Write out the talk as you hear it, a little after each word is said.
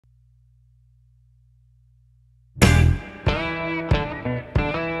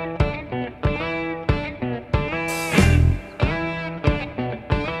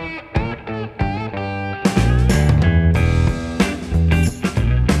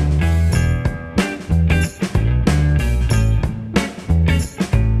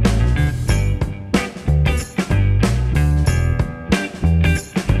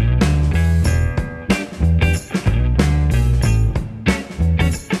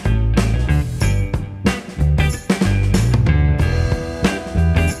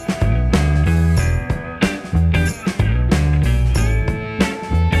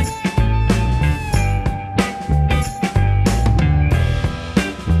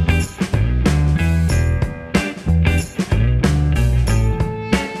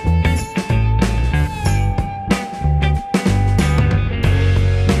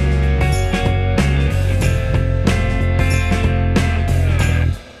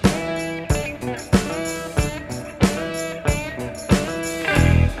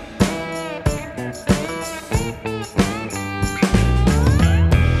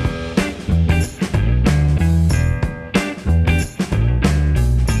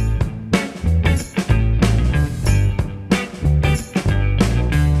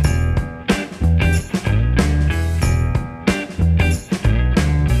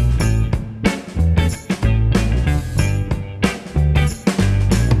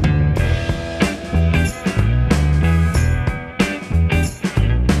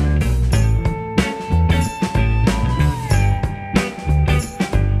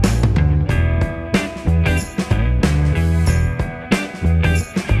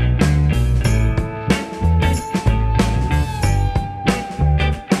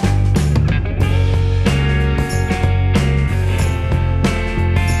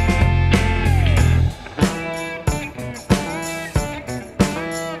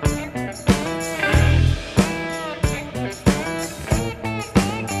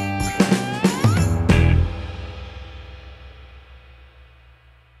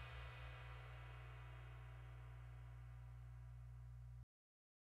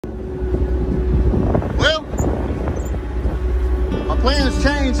plans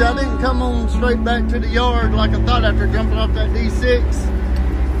changed. I didn't come on straight back to the yard like I thought after jumping off that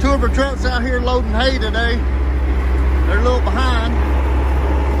D6. 2 of our trucks out here loading hay today. They're a little behind.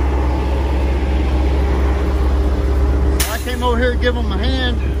 So I came over here to give them a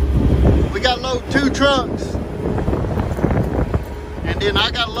hand. We got to load 2 trucks. And then I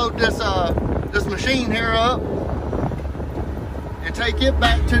got to load this machine here up and take it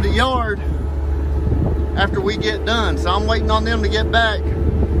back to the yard after we get done. So I'm waiting on them to get back.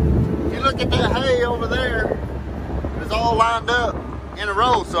 If you look at that hay over there, it's all lined up in a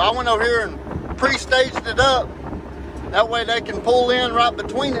row. So I went over here and pre-staged it up. That way they can pull in right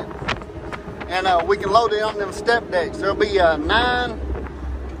between it, and we can load it on them step decks. There'll be 18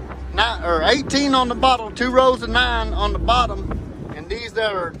 on the bottom, 2 rows of 9 on the bottom, and these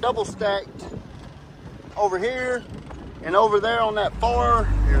that are double stacked over here and over there on that far.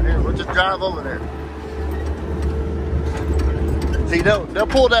 Here, we'll just drive over there. See, they'll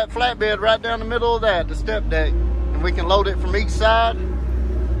pull that flatbed right down the middle of that, the step deck, and we can load it from each side.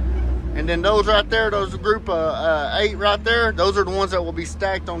 And then those right there, those group of 8 right there, those are the ones that will be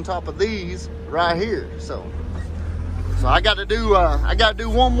stacked on top of these right here. So I got to do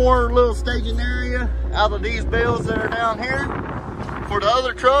one more little staging area out of these bales that are down here for the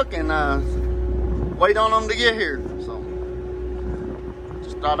other truck, and wait on them to get here. So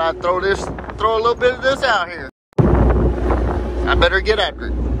just thought I'd throw a little bit of this out here. I better get after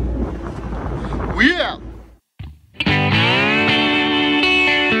it. We out.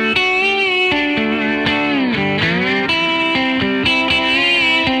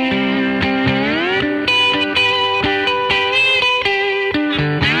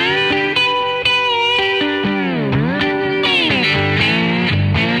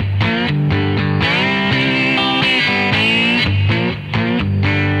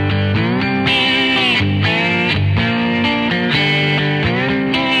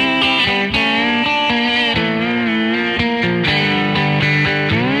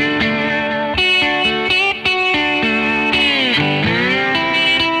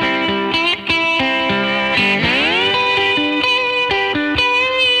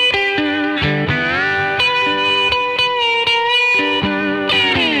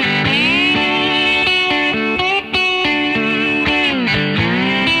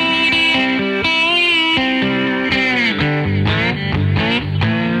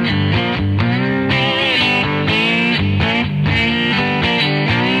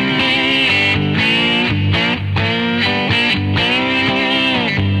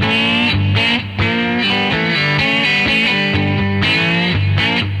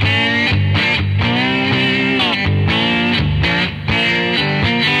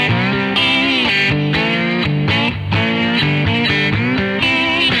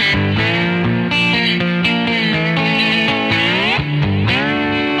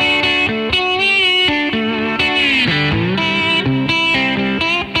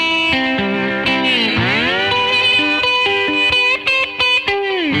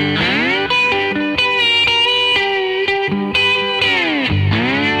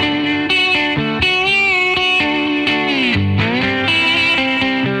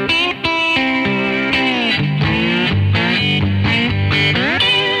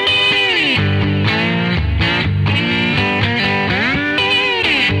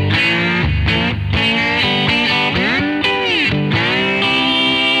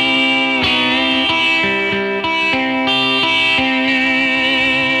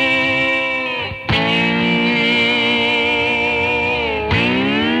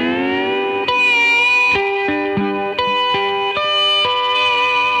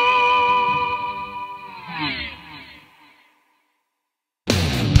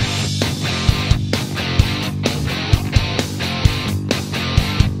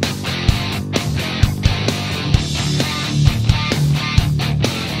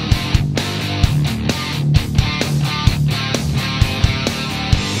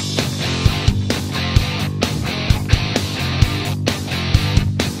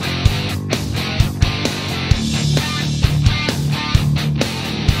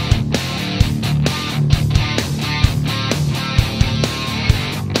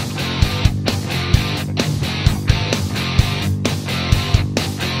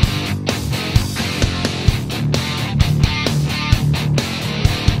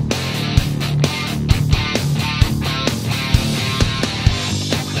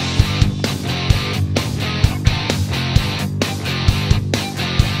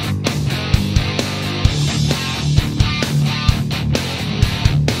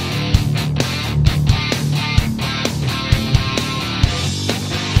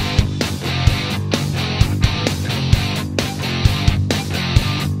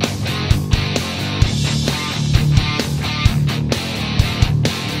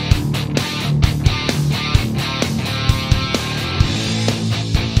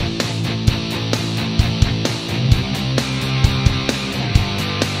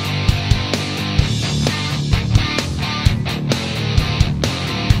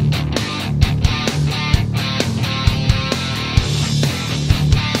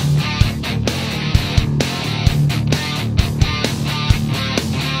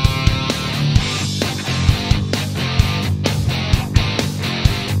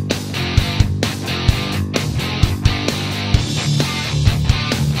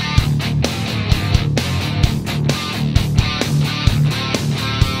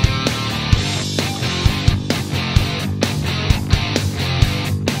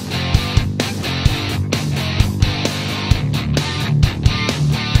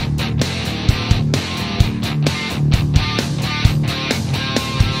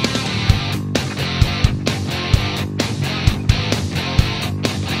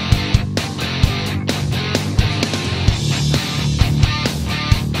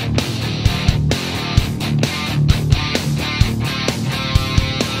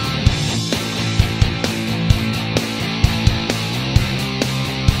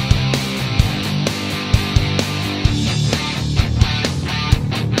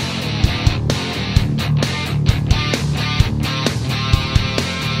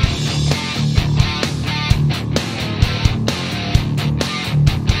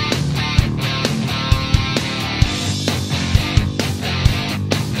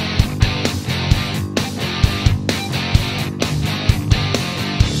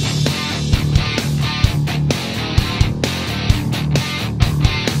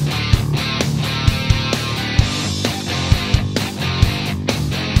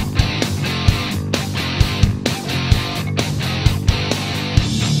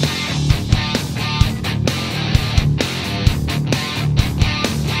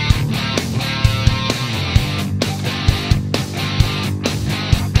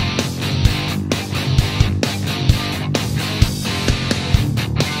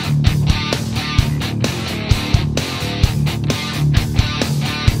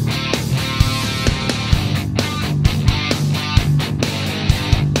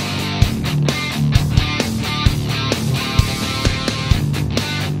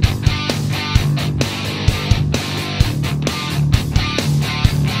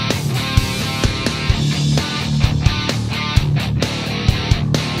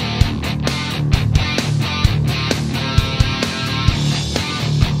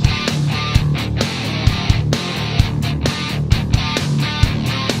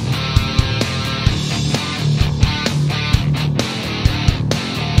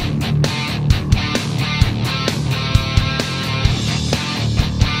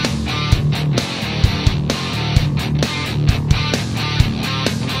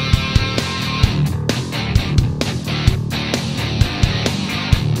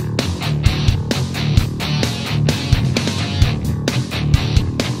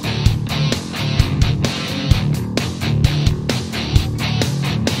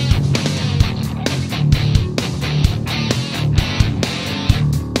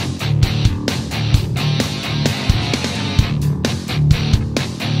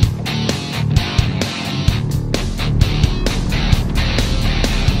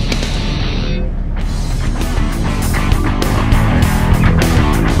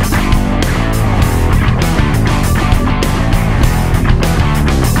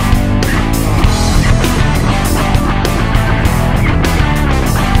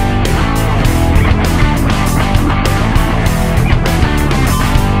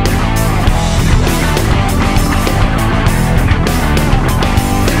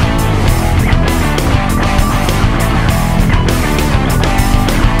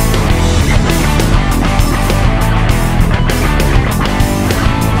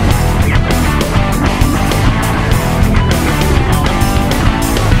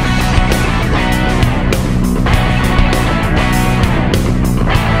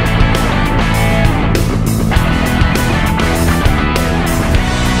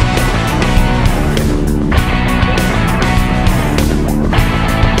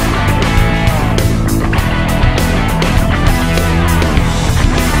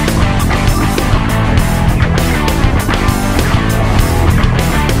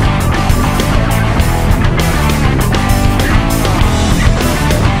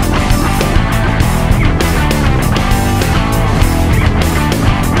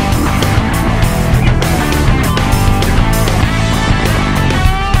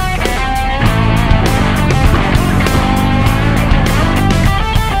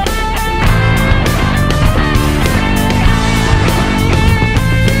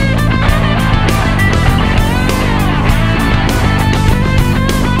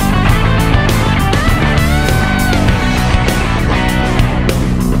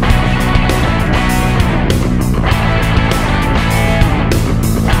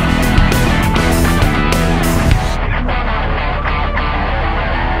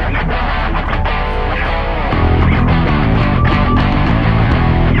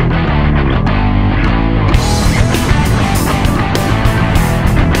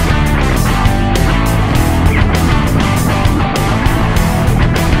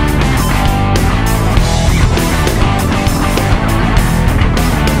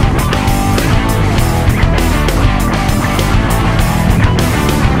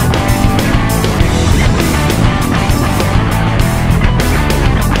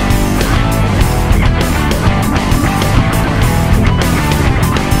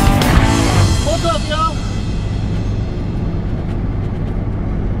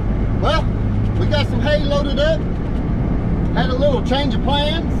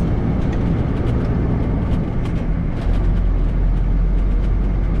 plans.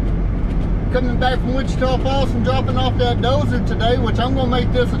 Coming back from Wichita Falls and dropping off that dozer today, which I'm going to make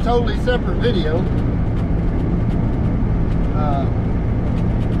this a totally separate video.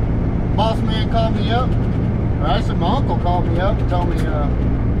 Boss man called me up, or actually my uncle called me up and told me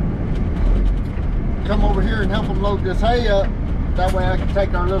come over here and help him load this hay up. That way I can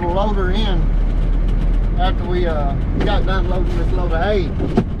take our little loader in after we got done loading this load of hay.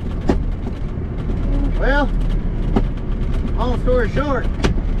 Well, long story short,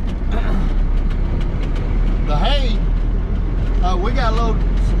 the hay, we got loaded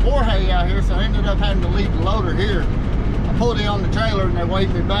some more hay out here, so I ended up having to leave the loader here. I pulled it on the trailer and they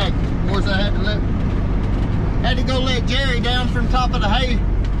waved me back. Of course, I had to go let Jerry down from top of the hay,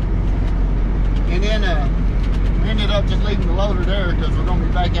 and then ended up just leaving the loader there because we're gonna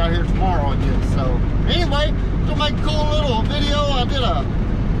be back out here tomorrow, I guess. So anyway, gonna make a cool little video. I did a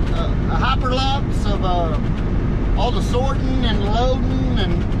hyperlapse of all the sorting and loading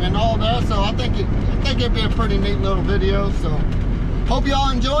and all that. So I think it'd be a pretty neat little video. So hope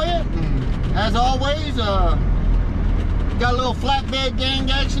y'all enjoy it. And as always, got a little flatbed gang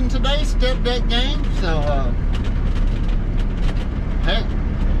action today, Stepdeck game. So hey,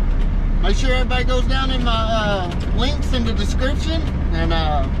 make sure everybody goes down in my links in the description and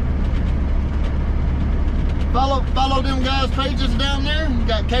follow them guys' pages down there. You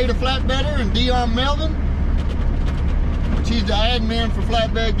got K the Flatbedder and Deon Melvin, which he's the admin for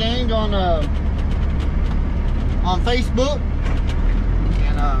Flatbed Gang on Facebook.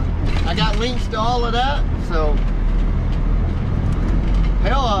 And I got links to all of that. So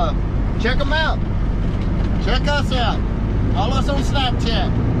hell, check them out. Check us out. Follow us on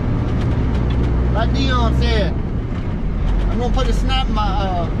Snapchat. Like Deon said, I'm gonna put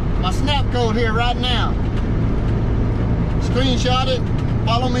my snap code here right now. Screenshot it.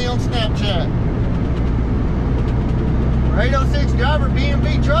 Follow me on Snapchat. 806 driver,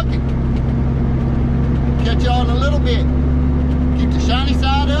 B&B Trucking. Catch y'all in a little bit. Keep the shiny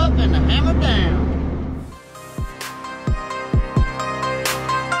side up and the hammer down.